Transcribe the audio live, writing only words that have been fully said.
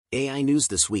AI News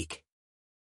This Week.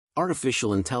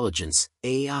 Artificial intelligence,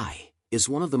 AI, is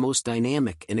one of the most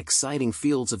dynamic and exciting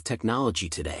fields of technology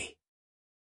today.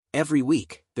 Every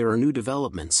week, there are new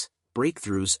developments,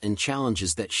 breakthroughs, and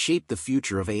challenges that shape the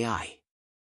future of AI.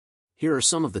 Here are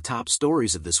some of the top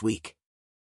stories of this week.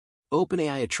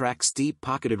 OpenAI attracts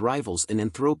deep-pocketed rivals in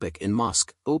Anthropic and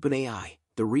Musk. OpenAI,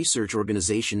 the research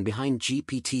organization behind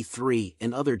GPT-3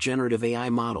 and other generative AI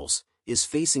models, is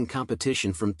facing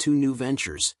competition from two new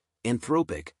ventures: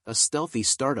 Anthropic, a stealthy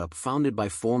startup founded by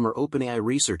former OpenAI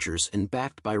researchers and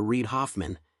backed by Reid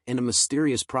Hoffman, and a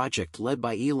mysterious project led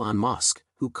by Elon Musk,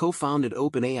 who co-founded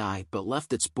OpenAI but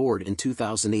left its board in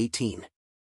 2018.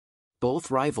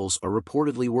 Both rivals are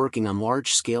reportedly working on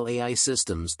large-scale AI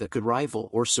systems that could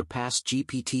rival or surpass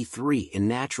GPT-3 in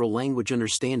natural language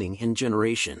understanding and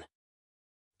generation.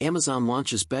 Amazon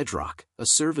launches Bedrock, a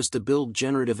service to build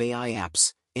generative AI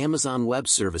apps. Amazon Web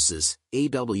Services,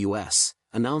 AWS,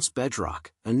 announced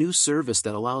Bedrock, a new service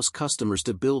that allows customers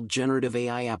to build generative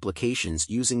AI applications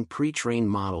using pre-trained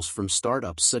models from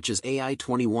startups such as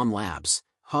AI21 Labs,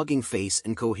 Hugging Face,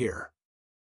 and Cohere.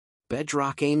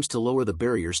 Bedrock aims to lower the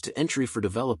barriers to entry for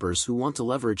developers who want to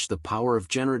leverage the power of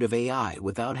generative AI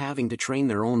without having to train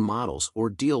their own models or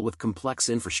deal with complex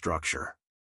infrastructure.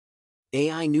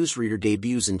 AI Newsreader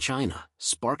debuts in China,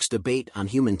 sparks debate on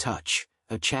human touch.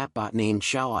 A chatbot named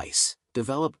Xiaoice,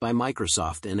 developed by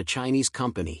Microsoft and a Chinese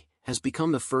company, has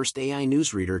become the first AI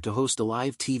newsreader to host a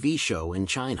live TV show in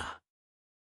China.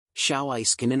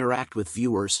 Xiaoice can interact with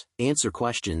viewers, answer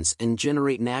questions, and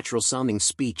generate natural-sounding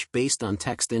speech based on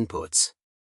text inputs.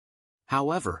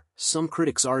 However, some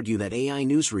critics argue that AI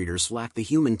newsreaders lack the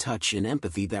human touch and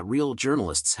empathy that real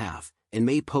journalists have, and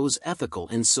may pose ethical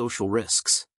and social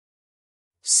risks.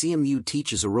 CMU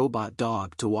teaches a robot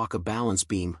dog to walk a balance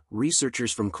beam.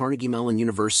 Researchers from Carnegie Mellon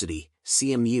University,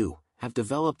 CMU, have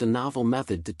developed a novel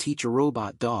method to teach a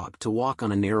robot dog to walk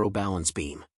on a narrow balance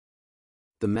beam.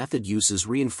 The method uses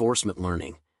reinforcement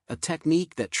learning, a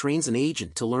technique that trains an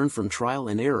agent to learn from trial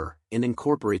and error and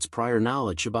incorporates prior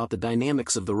knowledge about the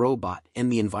dynamics of the robot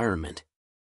and the environment.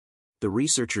 The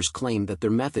researchers claim that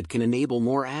their method can enable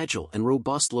more agile and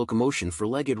robust locomotion for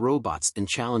legged robots in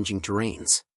challenging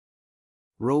terrains.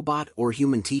 Robot or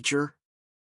human teacher?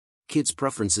 Kids'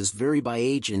 preferences vary by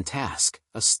age and task.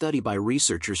 A study by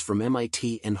researchers from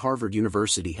MIT and Harvard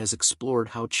University has explored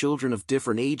how children of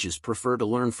different ages prefer to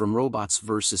learn from robots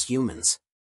versus humans.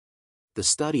 The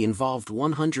study involved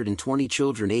 120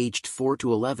 children aged 4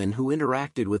 to 11 who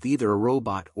interacted with either a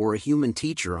robot or a human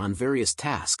teacher on various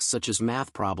tasks such as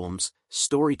math problems,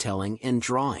 storytelling, and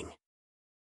drawing.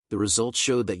 The results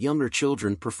showed that younger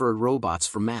children preferred robots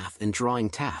for math and drawing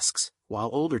tasks, while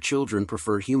older children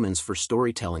prefer humans for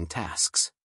storytelling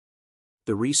tasks.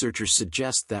 The researchers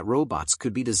suggest that robots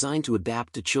could be designed to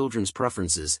adapt to children's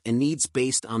preferences and needs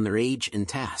based on their age and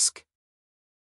task.